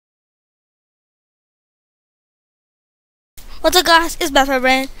What's up guys, it's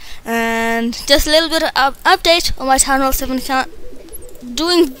BattleBrain, and just a little bit of update on my Town Hall 7 account.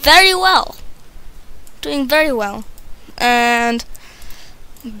 Doing very well. And,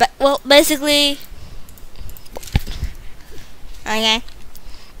 well, basically, okay.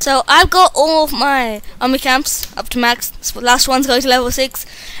 So I've got all of my army camps up to max. This last one's going to level 6.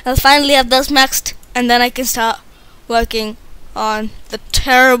 I'll finally have those maxed, and then I can start working on the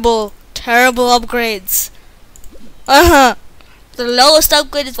terrible upgrades. The lowest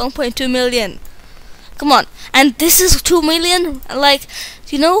upgrade is 1.2 million. Come on, and this is 2 million. Like,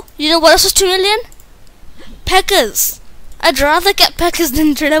 you know what else is 2 million? Pekkas. I'd rather get Pekkas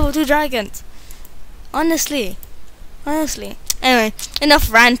than level 2 dragons. Honestly. Anyway, enough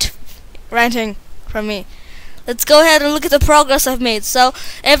ranting from me. Let's go ahead and look at the progress I've made. So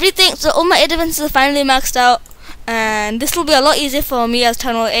all my defenses are finally maxed out, and this will be a lot easier for me as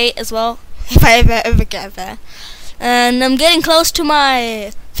Town Hall 8 as well, if I ever get there. And I'm getting close to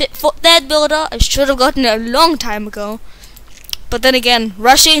my third builder. I should have gotten it a long time ago, but then again,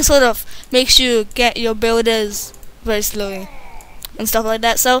 rushing sort of makes you get your builders very slowly and stuff like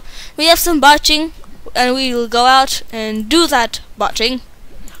that. So we have some botching, and we will go out and do that botching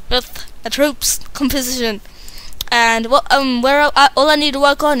with a troops composition. And all I need to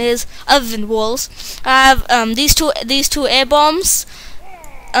work on is, other than walls, I have these two air bombs,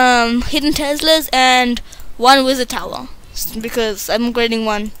 hidden Teslas, and one wizard tower, because I'm upgrading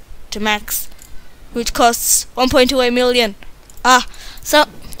one to max, which costs 1.28 million. So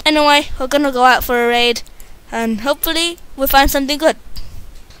anyway, we're gonna go out for a raid, and hopefully we'll find something good.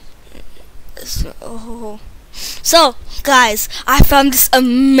 So guys, I found this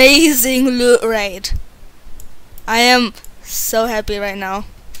amazing loot raid. I am so happy right now.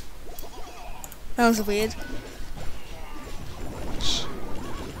 That was weird.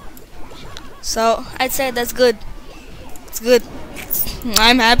 So I'd say that's good. It's good.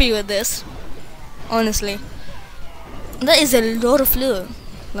 I'm happy with this, honestly. That is a lot of loot.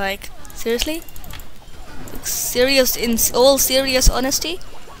 Like, seriously? In all serious honesty,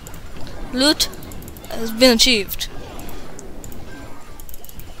 loot has been achieved.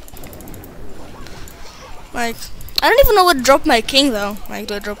 Like, I don't even know where to drop my king though. Like,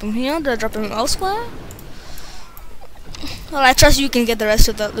 do I drop him here? Do I drop him elsewhere? Well, I trust you can get the rest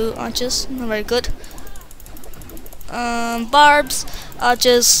of that loot. Archers, not very good. Barbs,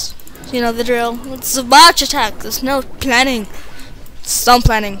 archers, you know the drill. It's a march attack. There's no planning. Some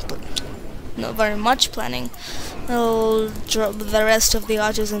planning, but not very much planning. I'll drop the rest of the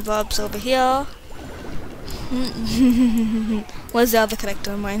archers and barbs over here. Where's the other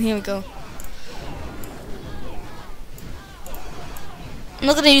connector of mine? Here we go. I'm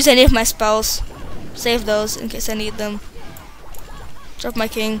not gonna use any of my spells. Save those in case I need them. Drop my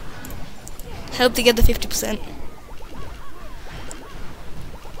king. Hope to get the 50%.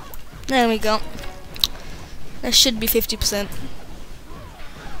 There we go. That should be 50%.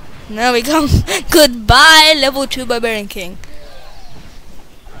 There we go. Goodbye, level 2 barbarian king.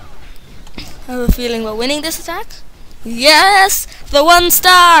 I have a feeling we're winning this attack. Yes, the 1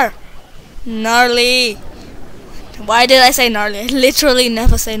 star. Gnarly. Why did I say gnarly? I literally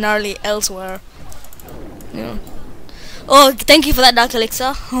never say gnarly elsewhere. You know. Oh, thank you for that dark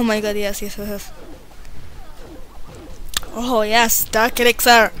elixir. Oh my god, yes. Oh yes, dark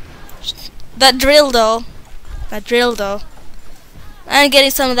elixir. That drill though. I'm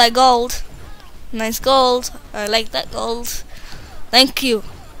getting some of that gold. Nice gold. I like that gold. Thank you.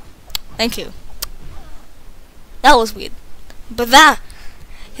 That was weird, but that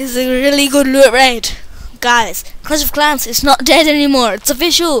is a really good loot raid. Guys, Clash of Clans is not dead anymore. It's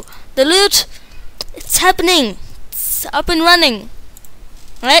official. The loot, it's happening. It's up and running.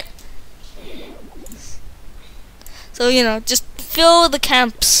 Right? So, you know, just fill the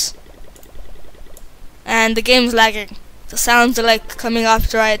camps. And the game's lagging. The sounds are like coming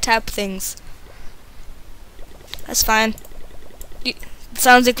after I tap things. That's fine. The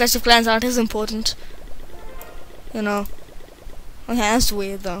sounds in Clash of Clans aren't as important. You know. Okay, that's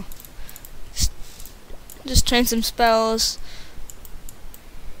weird though. Just train some spells.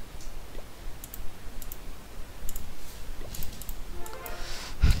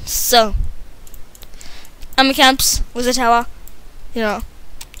 So, army camps, wizard tower, you know,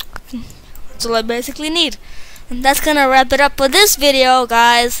 that's all I basically need. And that's gonna wrap it up for this video,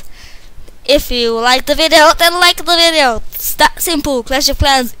 guys. If you like the video, then like the video. It's that simple. Clash of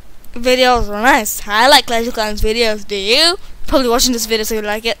Clans videos are nice. I like Clash of Clans videos. Do you? Probably watching this video so you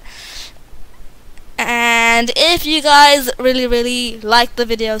like it. And if you guys really like the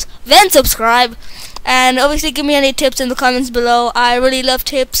videos, then subscribe. And obviously give me any tips in the comments below. I really love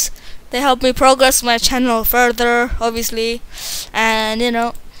tips. They help me progress my channel further, obviously, and you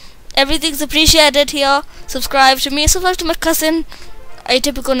know, everything's appreciated here. Subscribe to me, subscribe to my cousin,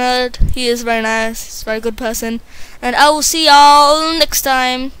 Atypical Nerd. He is very nice, he's a very good person, and I will see y'all next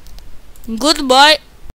time. Goodbye.